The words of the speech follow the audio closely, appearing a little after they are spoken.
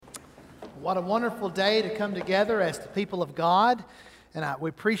What a wonderful day to come together as the people of God. And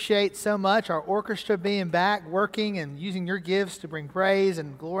we appreciate so much our orchestra being back, working and using your gifts to bring praise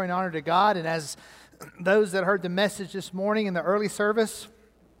and glory and honor to God. And as those that heard the message this morning in the early service,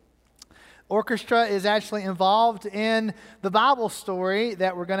 orchestra is actually involved in the Bible story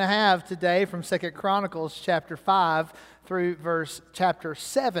that we're going to have today from 2 Chronicles chapter 5 through chapter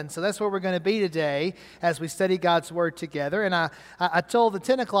 7. So that's where we're going to be today as we study God's Word together. And I told the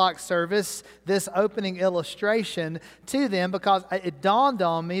 10 o'clock service this opening illustration to them because it dawned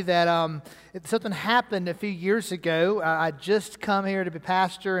on me that something happened a few years ago. I just come here to be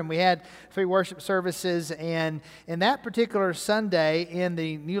pastor, and we had 3 worship services. And in that particular Sunday in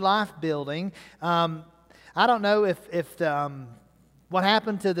the New Life building, I don't know if what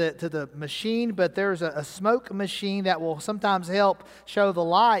happened to the machine, but there's a smoke machine that will sometimes help show the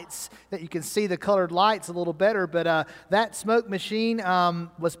lights, that you can see the colored lights a little better. But that smoke machine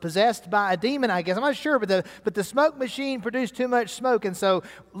was possessed by a demon, I guess. I'm not sure, but the smoke machine produced too much smoke, and so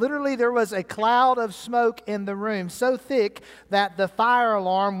literally there was a cloud of smoke in the room, so thick that the fire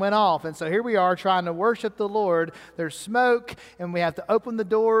alarm went off. And so here we are trying to worship the Lord. There's smoke, and we have to open the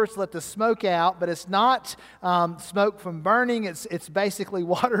doors, let the smoke out, but it's not smoke from burning. It's basically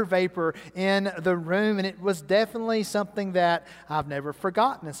water vapor in the room, and it was definitely something that I've never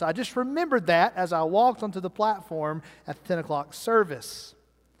forgotten. And so I just remembered that as I walked onto the platform at the 10 o'clock service.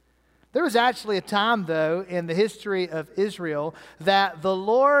 There was actually a time, though, in the history of Israel that the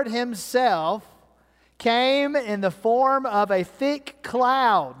Lord Himself came in the form of a thick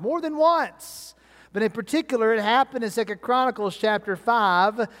cloud more than once. But in particular, it happened in 2 Chronicles chapter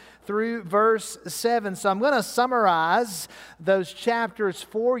 5 through verse 7. So I'm going to summarize those chapters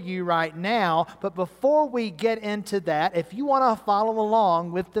for you right now. But before we get into that, if you want to follow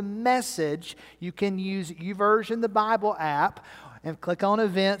along with the message, you can use YouVersion, the Bible app, and click on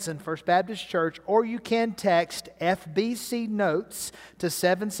Events in First Baptist Church, or you can text FBC Notes to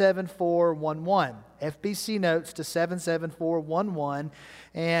 77411. FBC Notes to 77411.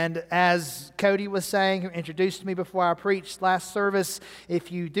 And as Cody was saying, who introduced me before I preached last service,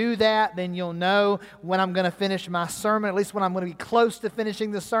 if you do that, then you'll know when I'm going to finish my sermon, at least when I'm going to be close to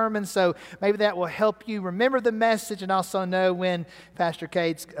finishing the sermon. So maybe that will help you remember the message and also know when Pastor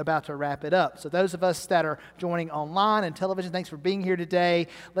Cade's about to wrap it up. So those of us that are joining online and television, thanks for being here today.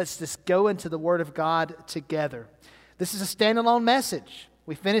 Let's just go into the Word of God together. This is a standalone message.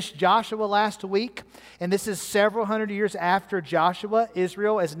 We finished Joshua last week, and this is several hundred years after Joshua.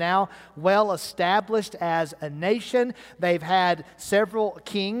 Israel is now well established as a nation. They've had several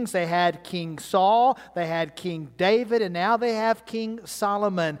kings. They had King Saul, they had King David, and now they have King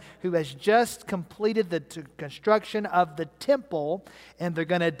Solomon, who has just completed the construction of the temple, and they're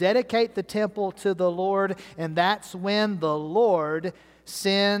going to dedicate the temple to the Lord, and that's when the Lord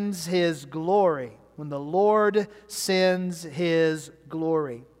sends His glory. When the Lord sends His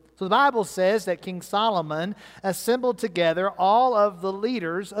glory. So the Bible says that King Solomon assembled together all of the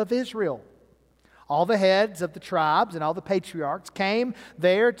leaders of Israel. All the heads of the tribes and all the patriarchs came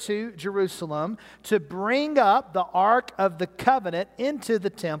there to Jerusalem to bring up the Ark of the Covenant into the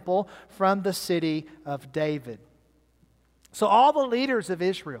temple from the city of David. So all the leaders of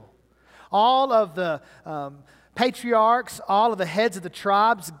Israel, all of the patriarchs, all of the heads of the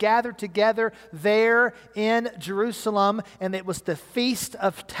tribes gathered together there in Jerusalem, and it was the Feast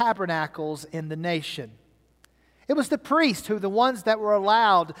of Tabernacles in the nation. It was the priests who were the ones that were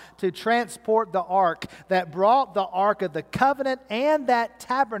allowed to transport the ark, that brought the Ark of the Covenant and that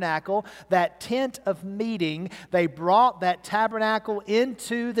tabernacle, that tent of meeting. They brought that tabernacle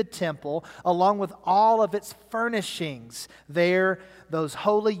into the temple along with all of its furnishings there, those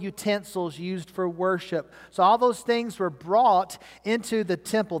holy utensils used for worship. So all those things were brought into the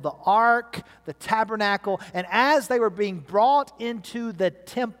temple, the ark, the tabernacle, and as they were being brought into the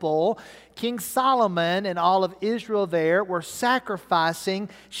temple, King Solomon and all of Israel there were sacrificing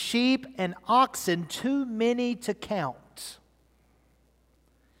sheep and oxen, too many to count.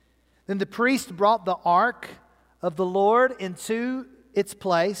 Then the priest brought the ark of the Lord into its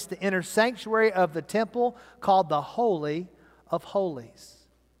place, the inner sanctuary of the temple called the Holy of Holies.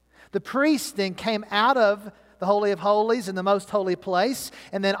 The priest then came out of the Holy of Holies in the most holy place,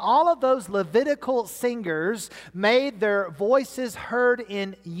 and then all of those Levitical singers made their voices heard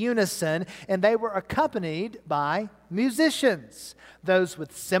in unison, and they were accompanied by musicians, those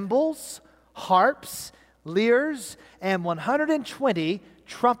with cymbals, harps, lyres, and 120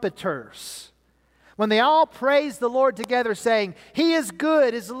 trumpeters. When they all praised the Lord together, saying, "He is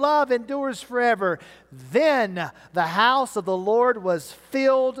good, His love endures forever," then the house of the Lord was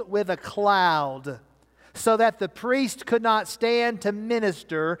filled with a cloud, so that the priest could not stand to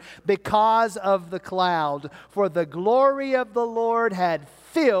minister because of the cloud. For the glory of the Lord had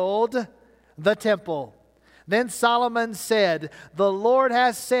filled the temple. Then Solomon said, "The Lord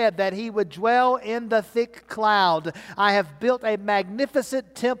has said that he would dwell in the thick cloud. I have built a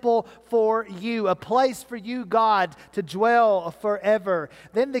magnificent temple for you, a place for you, God, to dwell forever."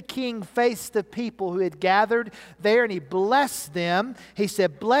 Then the king faced the people who had gathered there, and he blessed them. He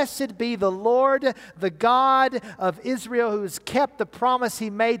said, "Blessed be the Lord, the God of Israel, who has kept the promise he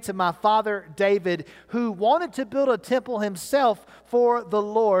made to my father David, who wanted to build a temple himself for the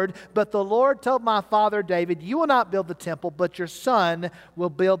Lord. But the Lord told my father David, 'You will not build the temple, but your son will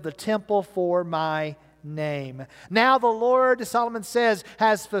build the temple for my name.' Now the Lord," Solomon says,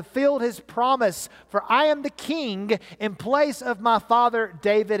 "has fulfilled his promise, for I am the king in place of my father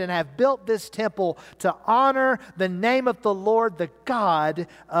David, and have built this temple to honor the name of the Lord, the God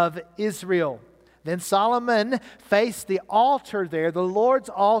of Israel." Then Solomon faced the altar there, the Lord's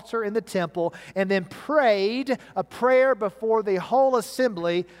altar in the temple, and then prayed a prayer before the whole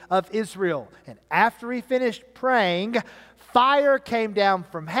assembly of Israel. And after he finished praying, fire came down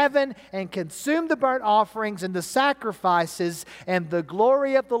from heaven and consumed the burnt offerings and the sacrifices, and the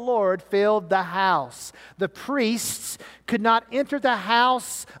glory of the Lord filled the house. The priests could not enter the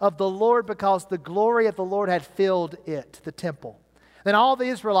house of the Lord because the glory of the Lord had filled it, the temple. Then all the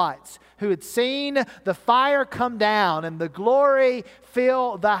Israelites who had seen the fire come down and the glory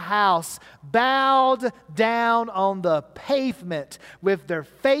fill the house bowed down on the pavement with their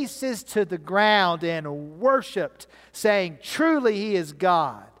faces to the ground and worshiped, saying, "Truly he is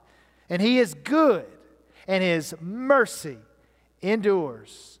God, and he is good, and his mercy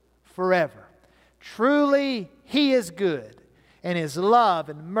endures forever." Truly he is good, and his love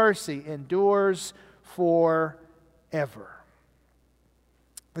and mercy endures forever.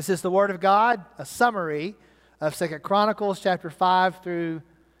 This is the Word of God, a summary of 2 Chronicles chapter 5 through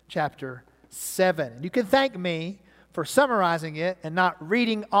chapter 7. And you can thank me for summarizing it and not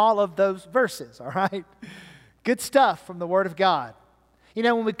reading all of those verses, all right? Good stuff from the Word of God. You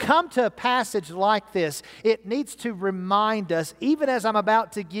know, when we come to a passage like this, it needs to remind us, even as I'm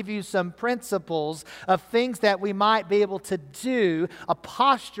about to give you some principles of things that we might be able to do, a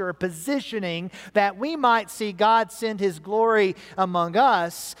posture, a positioning that we might see God send His glory among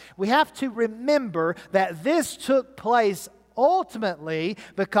us, we have to remember that this took place ultimately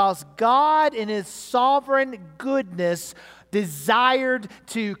because God in His sovereign goodness desired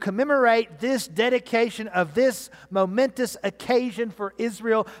to commemorate this dedication of this momentous occasion for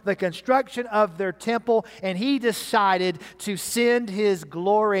Israel, the construction of their temple, and He decided to send His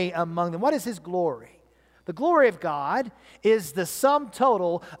glory among them. What is His glory? The glory of God is the sum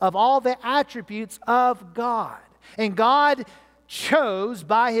total of all the attributes of God. And God chose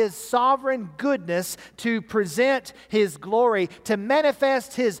by His sovereign goodness to present His glory, to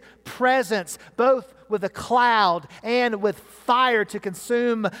manifest His presence, both with a cloud and with fire to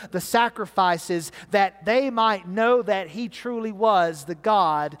consume the sacrifices, that they might know that He truly was the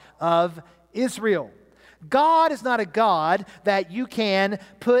God of Israel. God is not a God that you can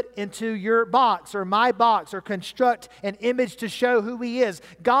put into your box or my box or construct an image to show who He is.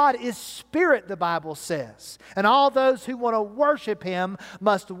 God is spirit, the Bible says. And all those who want to worship Him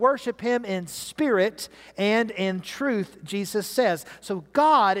must worship Him in spirit and in truth, Jesus says. So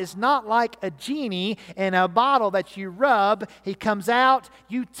God is not like a genie in a bottle that you rub. He comes out,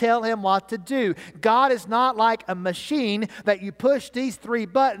 you tell Him what to do. God is not like a machine that you push these 3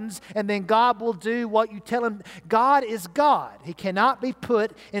 buttons and then God will do what you tell Him. God is God. He cannot be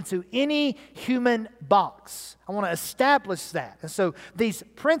put into any human box. I want to establish that. And so these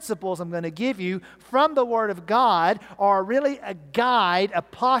principles I'm going to give you from the Word of God are really a guide, a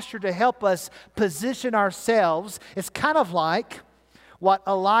posture to help us position ourselves. It's kind of like what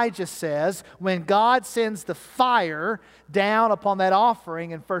Elijah says when God sends the fire down upon that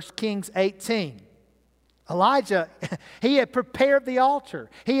offering in 1 Kings 18. Elijah, he had prepared the altar.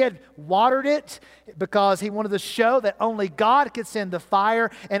 He had watered it because he wanted to show that only God could send the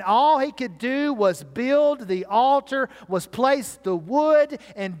fire, and all he could do was build the altar, was place the wood,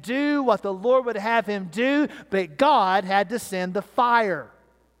 and do what the Lord would have him do, but God had to send the fire.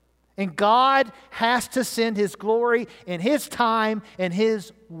 And God has to send His glory in His time and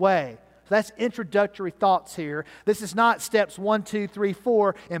His way. That's introductory thoughts here. This is not steps 1, 2, 3,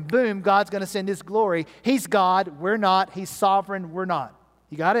 4, and boom, God's going to send His glory. He's God, we're not. He's sovereign, we're not.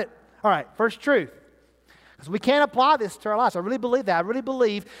 You got it? All right, first truth. Because we can't apply this to our lives. I really believe that. I really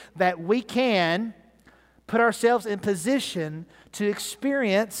believe that we can put ourselves in position to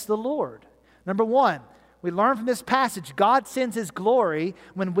experience the Lord. Number one, we learn from this passage, God sends His glory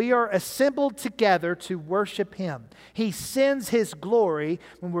when we are assembled together to worship Him. He sends His glory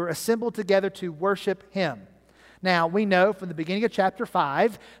when we're assembled together to worship Him. Now, we know from the beginning of chapter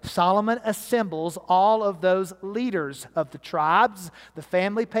 5, Solomon assembles all of those leaders of the tribes, the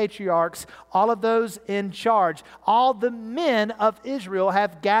family patriarchs, all of those in charge. All the men of Israel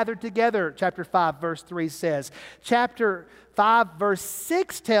have gathered together, chapter 5, verse 3 says. Chapter 5, verse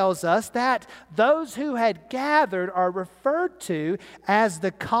 6 tells us that those who had gathered are referred to as the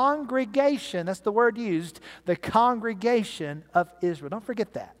congregation. That's the word used, the congregation of Israel. Don't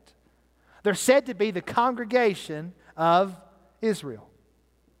forget that. They're said to be the congregation of Israel.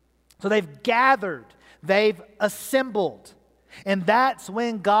 So they've gathered, they've assembled, and that's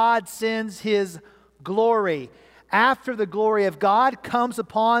when God sends His glory. After the glory of God comes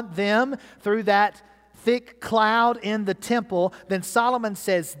upon them through that thick cloud in the temple, then Solomon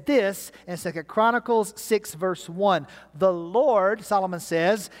says this in 2 Chronicles 6 verse 1. The Lord, Solomon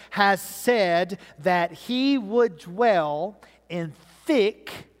says, has said that He would dwell in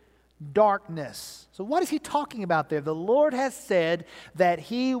thick darkness. So what is he talking about there? The Lord has said that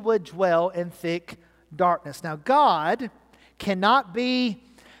He would dwell in thick darkness. Now, God cannot be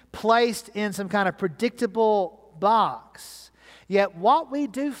placed in some kind of predictable box. Yet what we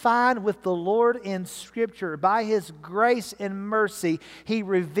do find with the Lord in Scripture, by His grace and mercy, He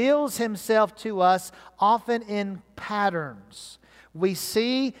reveals Himself to us often in patterns. We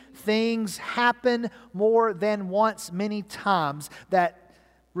see things happen more than once, many times, that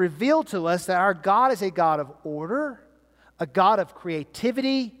reveal to us that our God is a God of order, a God of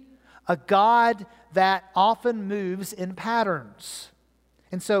creativity, a God that often moves in patterns.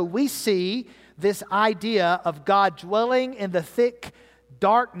 And so we see this idea of God dwelling in the thick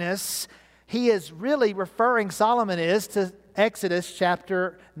darkness. He is really referring, Solomon is, to Exodus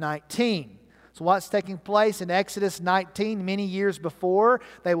chapter 19. So what's taking place in Exodus 19, many years before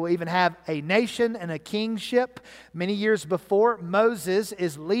they will even have a nation and a kingship. Many years before, Moses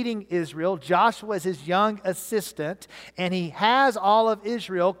is leading Israel. Joshua is his young assistant, and he has all of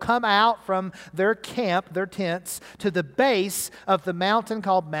Israel come out from their camp, their tents, to the base of the mountain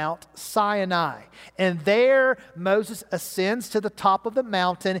called Mount Sinai. And there Moses ascends to the top of the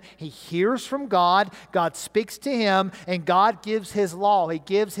mountain. He hears from God. God speaks to him, and God gives His law. He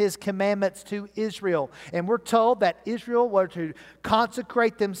gives His commandments to Israel. And we're told that Israel were to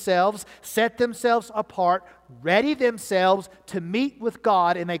consecrate themselves, set themselves apart, ready themselves to meet with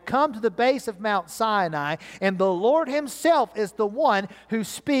God. And they come to the base of Mount Sinai, and the Lord Himself is the one who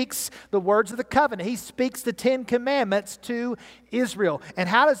speaks the words of the covenant. He speaks the 10 Commandments to Israel. And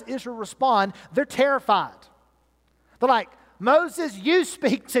how does Israel respond? They're terrified. They're like, Moses, you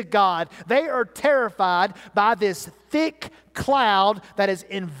speak to God. They are terrified by this thick cloud that has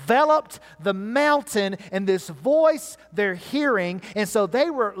enveloped the mountain and this voice they're hearing. And so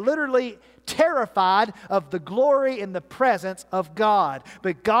they were literally terrified of the glory and the presence of God.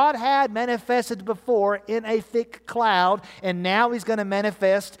 But God had manifested before in a thick cloud, and now He's going to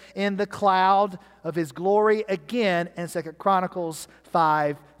manifest in the cloud of His glory again in 2 Chronicles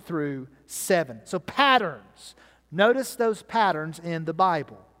 5 through 7. So patterns. Notice those patterns in the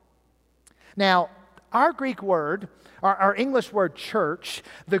Bible. Now, our Greek word, our English word church,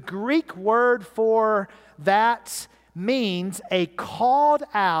 the Greek word for that means a called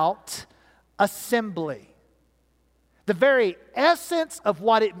out assembly. The very essence of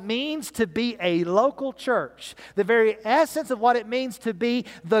what it means to be a local church, the very essence of what it means to be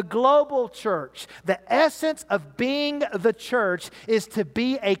the global church, the essence of being the church is to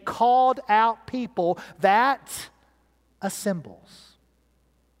be a called out people that assembles.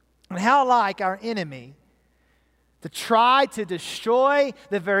 And how like our enemy to try to destroy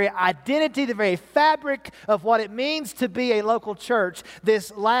the very identity, the very fabric of what it means to be a local church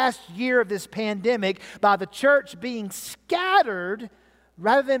this last year of this pandemic by the church being scattered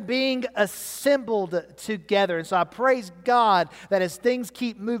rather than being assembled together. And so I praise God that as things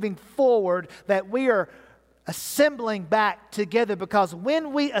keep moving forward, that we are assembling back together, because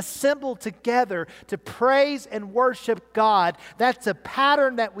when we assemble together to praise and worship God, that's a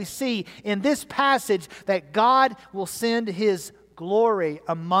pattern that we see in this passage, that God will send His glory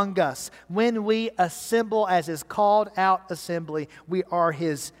among us. When we assemble as His called out assembly, we are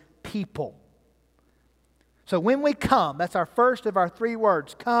His people. So when we come, that's our first of our 3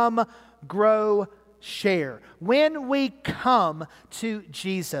 words: come, grow, share. When we come to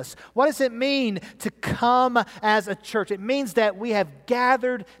Jesus, what does it mean to come as a church? It means that we have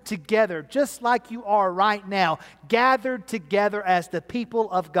gathered together, just like you are right now, gathered together as the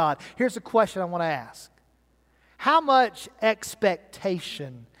people of God. Here's a question I want to ask. How much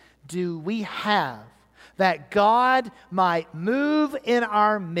expectation do we have that God might move in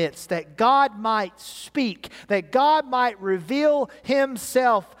our midst, that God might speak, that God might reveal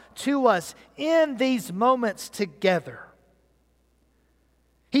Himself to us in these moments together.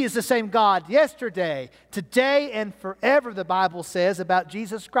 He is the same God yesterday, today, and forever, the Bible says about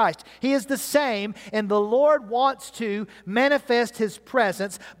Jesus Christ. He is the same, and the Lord wants to manifest His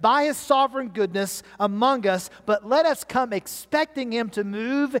presence by His sovereign goodness among us, but let us come expecting Him to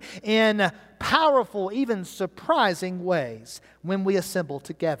move in powerful, even surprising ways when we assemble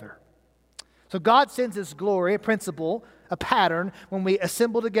together. So God sends His glory, a principle, a pattern, when we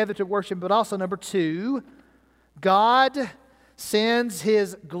assemble together to worship, but also, number two, God sends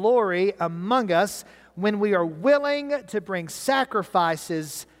His glory among us when we are willing to bring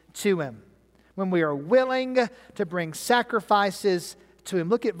sacrifices to Him. When we are willing to bring sacrifices to Him.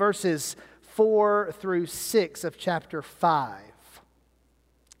 Look at verses 4 through 6 of chapter 5.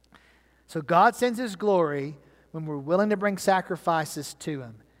 So God sends His glory when we're willing to bring sacrifices to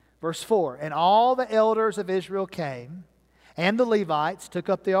Him. Verse 4, and all the elders of Israel came, and the Levites took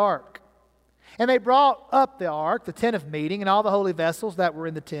up the ark. And they brought up the ark, the tent of meeting, and all the holy vessels that were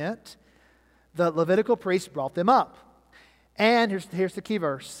in the tent. The Levitical priests brought them up. And here's the key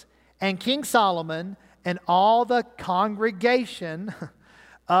verse. And King Solomon and all the congregation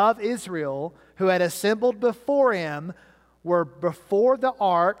of Israel who had assembled before him were before the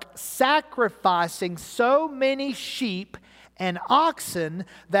ark, sacrificing so many sheep and oxen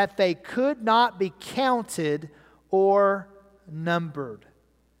that they could not be counted or numbered.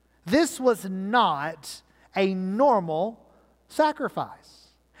 This was not a normal sacrifice.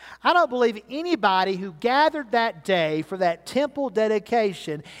 I don't believe anybody who gathered that day for that temple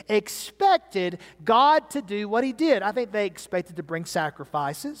dedication expected God to do what He did. I think they expected to bring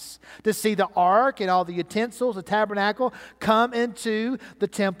sacrifices, to see the ark and all the utensils, the tabernacle, come into the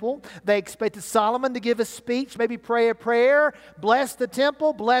temple. They expected Solomon to give a speech, maybe pray a prayer, bless the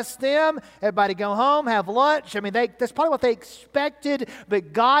temple, bless them, everybody go home, have lunch. I mean, that's probably what they expected,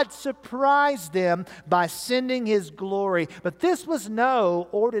 but God surprised them by sending His glory. But this was no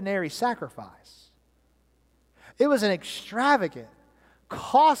ordinary sacrifice. It was an extravagant,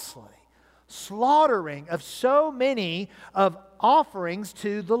 costly slaughtering of so many of offerings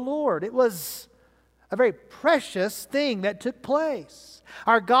to the Lord. It was a very precious thing that took place.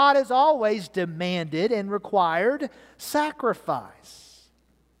 Our God has always demanded and required sacrifice.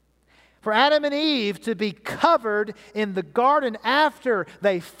 For Adam and Eve to be covered in the garden after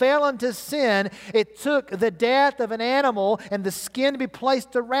they fell into sin, it took the death of an animal and the skin to be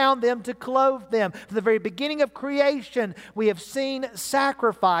placed around them to clothe them. From the very beginning of creation, we have seen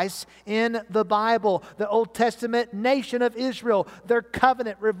sacrifice in the Bible. The Old Testament nation of Israel, their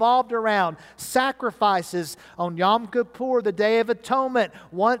covenant revolved around sacrifices on Yom Kippur, the Day of Atonement.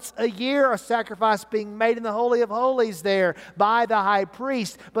 Once a year, a sacrifice being made in the Holy of Holies there by the high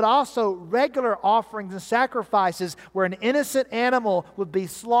priest, but also regular offerings and sacrifices where an innocent animal would be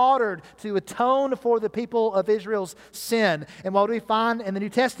slaughtered to atone for the people of Israel's sin. And what do we find in the New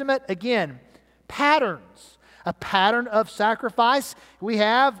Testament? Again, patterns. A pattern of sacrifice. We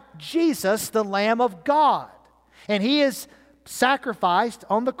have Jesus, the Lamb of God. And He is sacrificed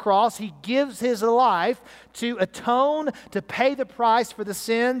on the cross. He gives His life to atone, to pay the price for the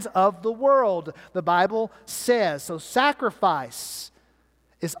sins of the world, the Bible says. So sacrifice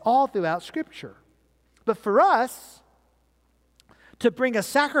is all throughout Scripture. But for us to bring a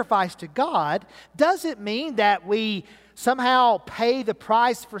sacrifice to God doesn't mean that we somehow pay the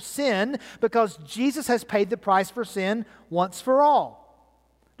price for sin, because Jesus has paid the price for sin once for all.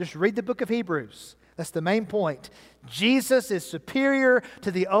 Just read the book of Hebrews. That's the main point. Jesus is superior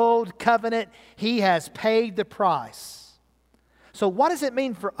to the old covenant. He has paid the price. So what does it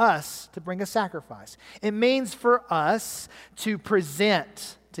mean for us to bring a sacrifice? It means for us to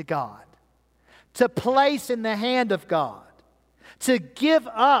present to God, to place in the hand of God, to give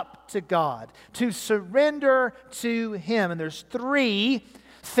up to God, to surrender to Him. And there's three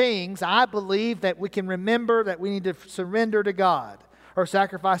things I believe that we can remember that we need to surrender to God or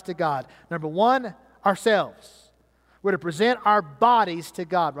sacrifice to God. Number one, ourselves. We're to present our bodies to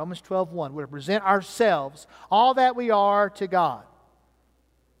God. Romans 12:1. We're to present ourselves, all that we are, to God.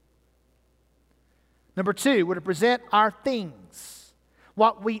 Number two, we're to present our things,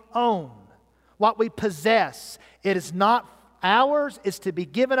 what we own, what we possess. It is not ours, it's to be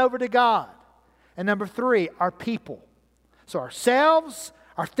given over to God. And number three, our people. So ourselves,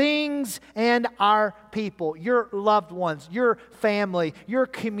 our things and our people, your loved ones, your family, your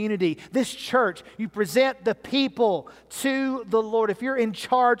community, this church. You present the people to the Lord. If you're in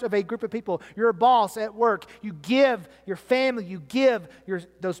charge of a group of people, you're a boss at work, you give your family, you give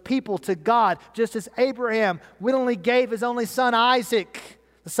those people to God, just as Abraham willingly gave his only son Isaac,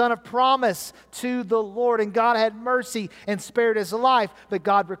 the son of promise, to the Lord. And God had mercy and spared his life, but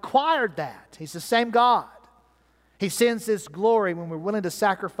God required that. He's the same God. He sends His glory when we're willing to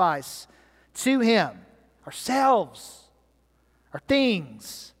sacrifice to Him ourselves, our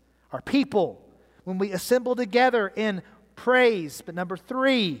things, our people, when we assemble together in praise. But number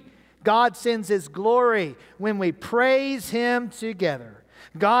 3, God sends His glory when we praise Him together.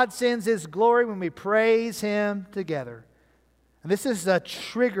 God sends His glory when we praise Him together. And this is a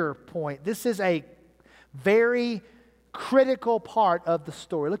trigger point. This is a very critical part of the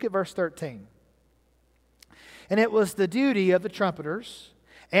story. Look at verse 13. And it was the duty of the trumpeters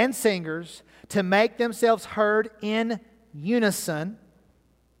and singers to make themselves heard in unison.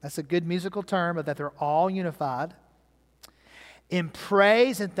 That's a good musical term, but that they're all unified. In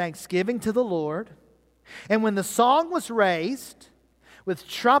praise and thanksgiving to the Lord. And when the song was raised with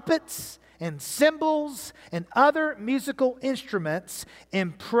trumpets and cymbals and other musical instruments,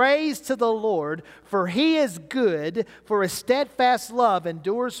 in praise to the Lord, for He is good, for His steadfast love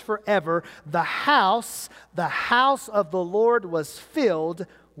endures forever. The house of the Lord was filled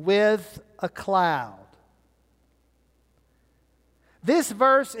with a cloud. This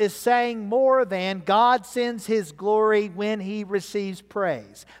verse is saying more than God sends His glory when He receives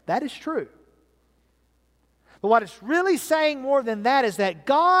praise. That is true. But what it's really saying more than that is that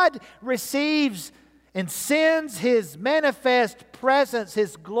God receives and sends His manifest presence,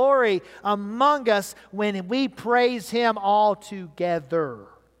 His glory among us when we praise Him all together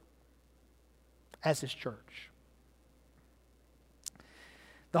as His church.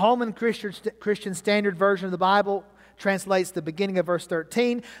 The Holman Christian Standard Version of the Bible translates the beginning of verse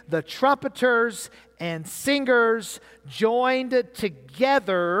 13. The trumpeters and singers joined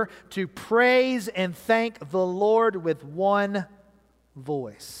together to praise and thank the Lord with one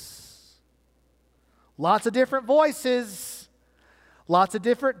voice. Lots of different voices, lots of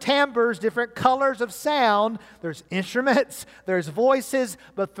different timbres, different colors of sound. There's instruments, there's voices,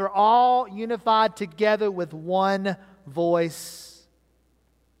 but they're all unified together with one voice.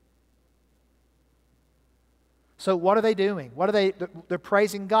 So what are they doing? They're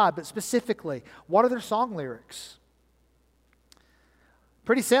praising God, but specifically, what are their song lyrics?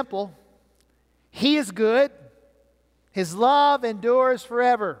 Pretty simple. He is good. His love endures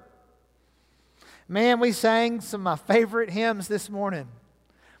forever. Man, we sang some of my favorite hymns this morning.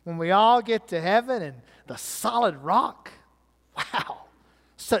 When we all get to heaven and the solid rock. Wow.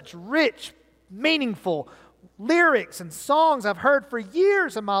 Such rich, meaningful lyrics and songs I've heard for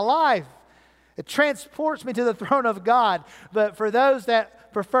years in my life. It transports me to the throne of God. But for those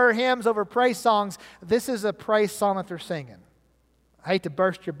that prefer hymns over praise songs, this is a praise song that they're singing. I hate to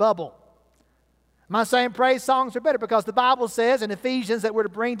burst your bubble. I'm not saying praise songs are better, because the Bible says in Ephesians that we're to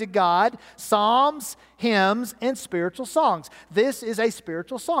bring to God psalms, hymns, and spiritual songs. This is a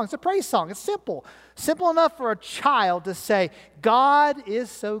spiritual song. It's a praise song. It's simple. Simple enough for a child to say, God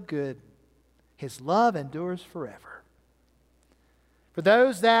is so good. His love endures forever. For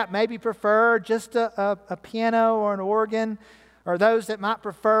those that maybe prefer just a piano or an organ, or those that might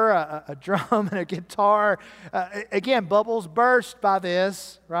prefer a drum and a guitar, again, bubbles burst by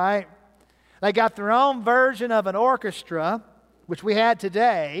this, right? They got their own version of an orchestra, which we had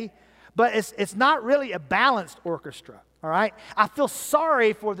today, but it's not really a balanced orchestra, all right? I feel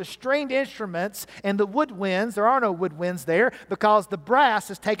sorry for the stringed instruments and the woodwinds. There are no woodwinds there because the brass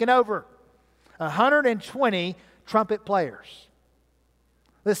has taken over. 120 trumpet players.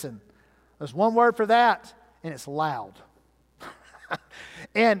 Listen, there's one word for that, and it's loud.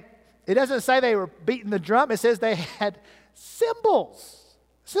 And it doesn't say they were beating the drum. It says they had cymbals.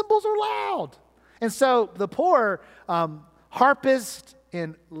 Cymbals are loud. And so the poor harpists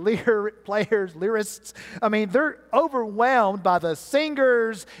and lyre players, lyrists, I mean, they're overwhelmed by the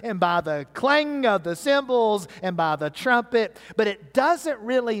singers and by the clang of the cymbals and by the trumpet. But it doesn't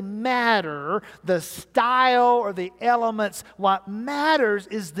really matter the style or the elements. What matters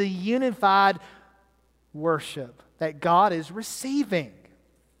is the unified worship that God is receiving.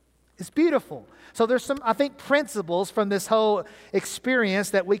 It's beautiful. So there's some, I think, principles from this whole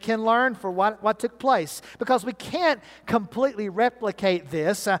experience that we can learn for what took place. Because we can't completely replicate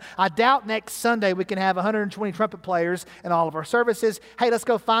this. I doubt next Sunday we can have 120 trumpet players in all of our services. Hey, let's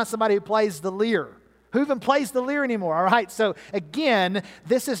go find somebody who plays the lyre. Who even plays the lyre anymore? All right, so again,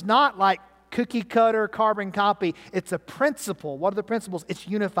 this is not like cookie cutter, carbon copy. It's a principle. What are the principles? It's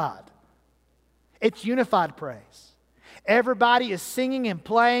unified. It's unified praise. Everybody is singing and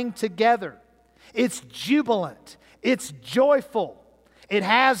playing together. It's jubilant. It's joyful. It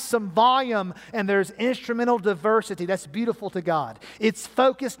has some volume, and there's instrumental diversity. That's beautiful to God. It's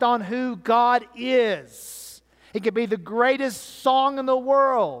focused on who God is. It could be the greatest song in the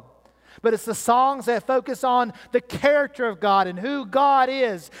world, but it's the songs that focus on the character of God and who God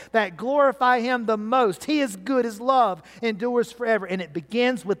is that glorify Him the most. He is good. His love endures forever. And it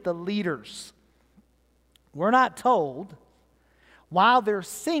begins with the leaders. We're not told while they're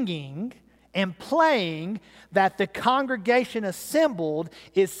singing and playing that the congregation assembled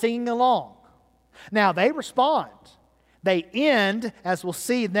is singing along. Now, they respond. They end, as we'll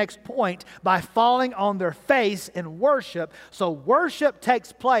see next point, by falling on their face in worship. So worship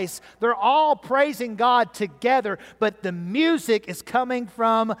takes place. They're all praising God together, but the music is coming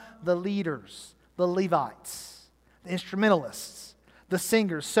from the leaders, the Levites, the instrumentalists, the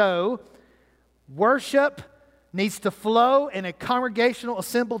singers. So worship needs to flow in a congregational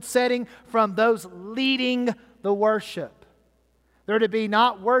assembled setting from those leading the worship. They're to be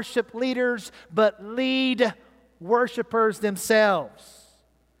not worship leaders, but lead worshipers themselves.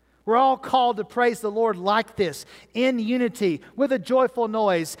 We're all called to praise the Lord like this, in unity, with a joyful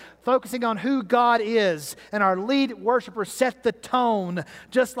noise, focusing on who God is. And our lead worshipers set the tone,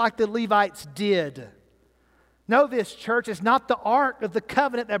 just like the Levites did. Know this, church, it's not the Ark of the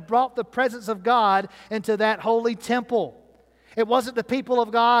Covenant that brought the presence of God into that holy temple. It wasn't the people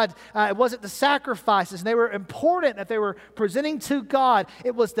of God. It wasn't the sacrifices. They were important that they were presenting to God.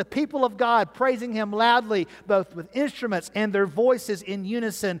 It was the people of God praising Him loudly, both with instruments and their voices in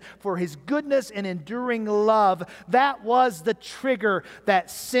unison for His goodness and enduring love. That was the trigger that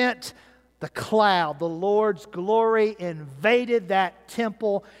sent the cloud. The Lord's glory invaded that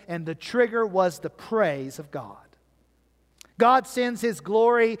temple, and the trigger was the praise of God. God sends His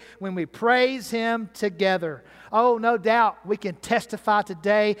glory when we praise Him together. Oh, no doubt we can testify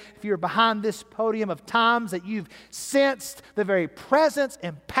today, if you're behind this podium, of times that you've sensed the very presence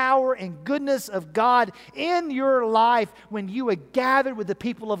and power and goodness of God in your life when you were gathered with the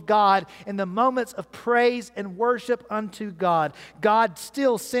people of God in the moments of praise and worship unto God. God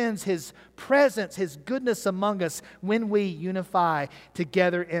still sends His presence, His goodness among us when we unify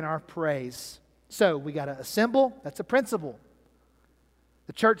together in our praise. So we got to assemble. That's a principle.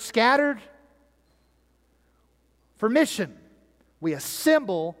 The church scattered for mission. We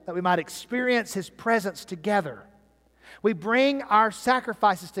assemble that we might experience His presence together. We bring our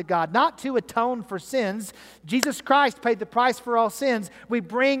sacrifices to God, not to atone for sins. Jesus Christ paid the price for all sins. We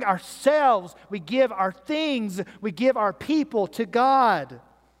bring ourselves, we give our things, we give our people to God.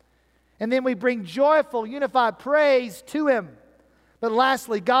 And then we bring joyful, unified praise to Him. But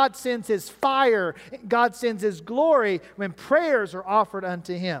lastly, God sends His fire, God sends His glory when prayers are offered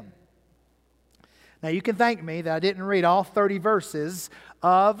unto Him. Now you can thank me that I didn't read all 30 verses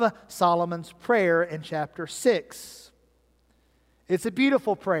of Solomon's prayer in chapter 6. It's a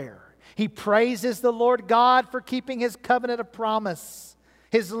beautiful prayer. He praises the Lord God for keeping His covenant of promise,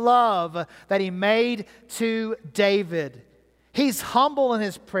 His love that He made to David. He's humble in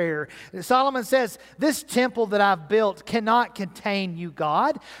his prayer. Solomon says, this temple that I've built cannot contain you,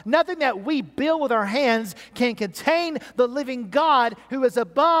 God. Nothing that we build with our hands can contain the living God who is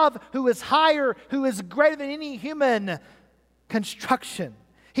above, who is higher, who is greater than any human construction.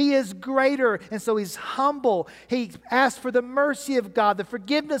 He is greater, and so he's humble. He asks for the mercy of God, the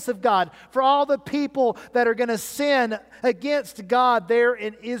forgiveness of God, for all the people that are going to sin against God there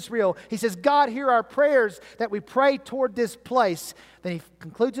in Israel. He says, God, hear our prayers that we pray toward this place. Then he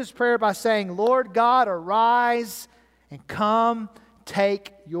concludes his prayer by saying, Lord God, arise and come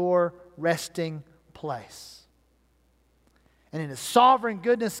take your resting place. And in His sovereign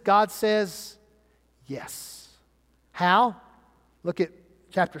goodness, God says, yes. How? Look at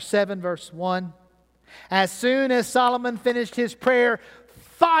chapter 7, verse 1. As soon as Solomon finished his prayer,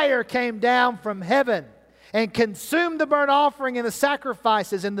 fire came down from heaven and consumed the burnt offering and the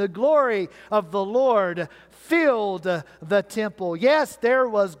sacrifices, and the glory of the Lord filled the temple. Yes, there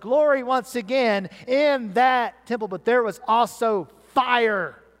was glory once again in that temple, but there was also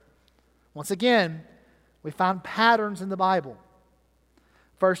fire. Once again, we find patterns in the Bible.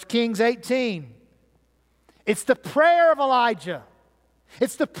 1 Kings 18. It's the prayer of Elijah.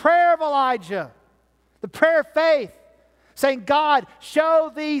 It's the prayer of Elijah, the prayer of faith, saying, God,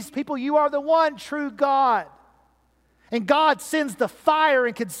 show these people you are the one true God. And God sends the fire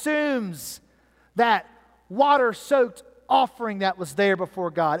and consumes that water-soaked offering that was there before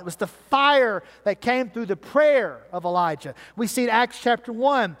God. It was the fire that came through the prayer of Elijah. We see in Acts chapter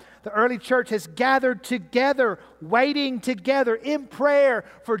 1, the early church has gathered together, waiting together in prayer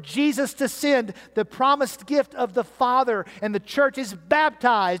for Jesus to send the promised gift of the Father. And the church is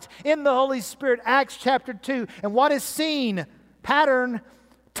baptized in the Holy Spirit, Acts chapter 2. And what is seen? Pattern,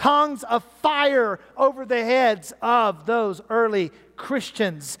 tongues of fire over the heads of those early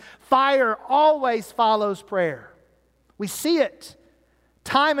Christians. Fire always follows prayer. We see it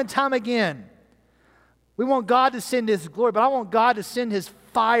time and time again. We want God to send His glory, but I want God to send His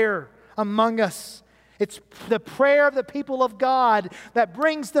fire among us. It's the prayer of the people of God that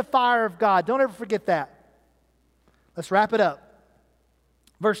brings the fire of God. Don't ever forget that. Let's wrap it up.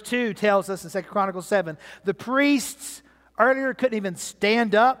 Verse 2 tells us in 2 Chronicles 7, the priests earlier couldn't even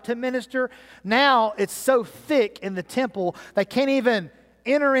stand up to minister. Now it's so thick in the temple, they can't even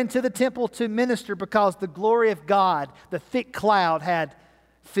enter into the temple to minister because the glory of God, the thick cloud, had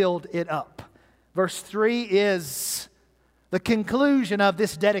filled it up. Verse 3 is the conclusion of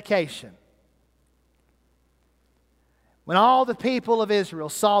this dedication. When all the people of Israel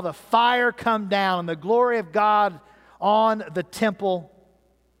saw the fire come down and the glory of God on the temple,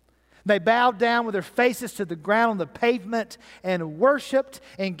 they bowed down with their faces to the ground on the pavement and worshiped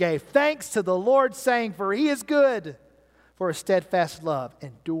and gave thanks to the Lord, saying, "For He is good, for His steadfast love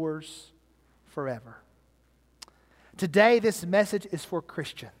endures forever." Today, this message is for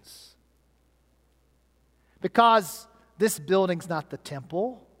Christians. Because this building's not the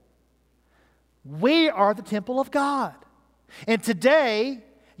temple. We are the temple of God. And today,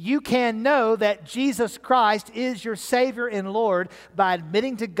 you can know that Jesus Christ is your Savior and Lord by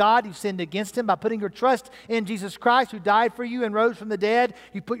admitting to God you've sinned against Him, by putting your trust in Jesus Christ who died for you and rose from the dead.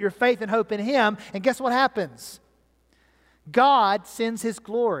 You put your faith and hope in Him, and guess what happens? God sends His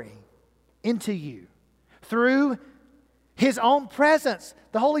glory into you through His own presence.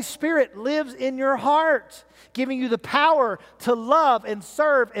 The Holy Spirit lives in your heart, giving you the power to love and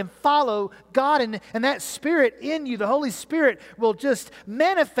serve and follow God. And that Spirit in you, the Holy Spirit, will just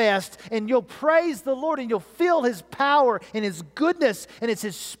manifest, and you'll praise the Lord, and you'll feel His power and His goodness. And it's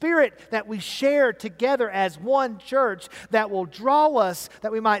His Spirit that we share together as one church that will draw us,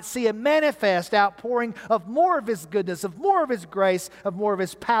 that we might see a manifest outpouring of more of His goodness, of more of His grace, of more of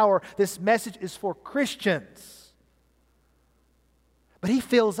His power. This message is for Christians. But He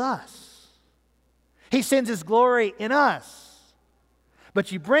fills us. He sends His glory in us.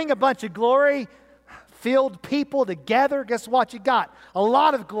 But you bring a bunch of glory-filled people together, guess what you got? A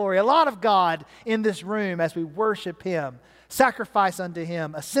lot of glory, a lot of God in this room as we worship Him, sacrifice unto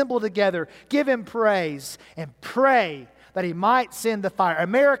Him, assemble together, give Him praise, and pray that He might send the fire.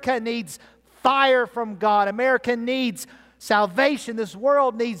 America needs fire from God. America needs salvation. This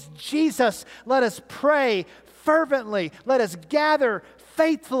world needs Jesus. Let us pray fervently. Let us gather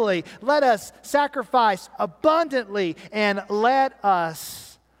faithfully. Let us sacrifice abundantly. And let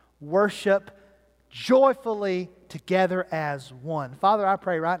us worship joyfully together as one. Father, I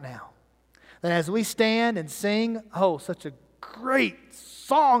pray right now that as we stand and sing, such a great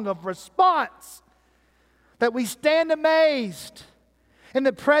song of response, that we stand amazed in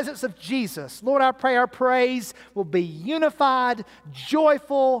the presence of Jesus. Lord, I pray our praise will be unified,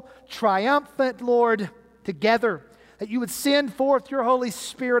 joyful, triumphant, Lord, together. That you would send forth your Holy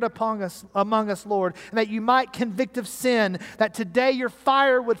Spirit among us, Lord, and that you might convict of sin, that today your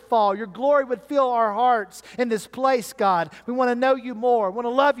fire would fall, your glory would fill our hearts in this place, God. We want to know you more, want to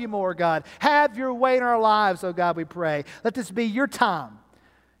love you more, God. Have your way in our lives, oh God, we pray. Let this be your time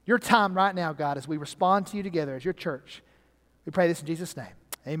right now, God, as we respond to you together as your church. We pray this in Jesus' name.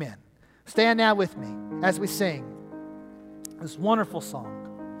 Amen. Stand now with me as we sing this wonderful song.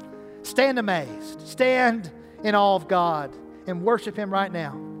 Stand amazed. Stand in awe of God and worship Him right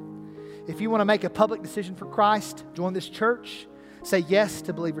now. If you want to make a public decision for Christ, join this church. Say yes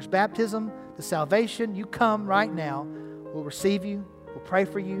to believers' baptism, to salvation. You come right now. We'll receive you. We'll pray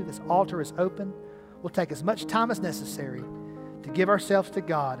for you. This altar is open. We'll take as much time as necessary to give ourselves to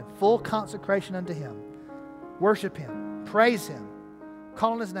God in full consecration unto Him. Worship Him. Praise Him.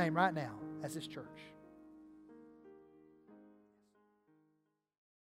 Call on His name right now as His church.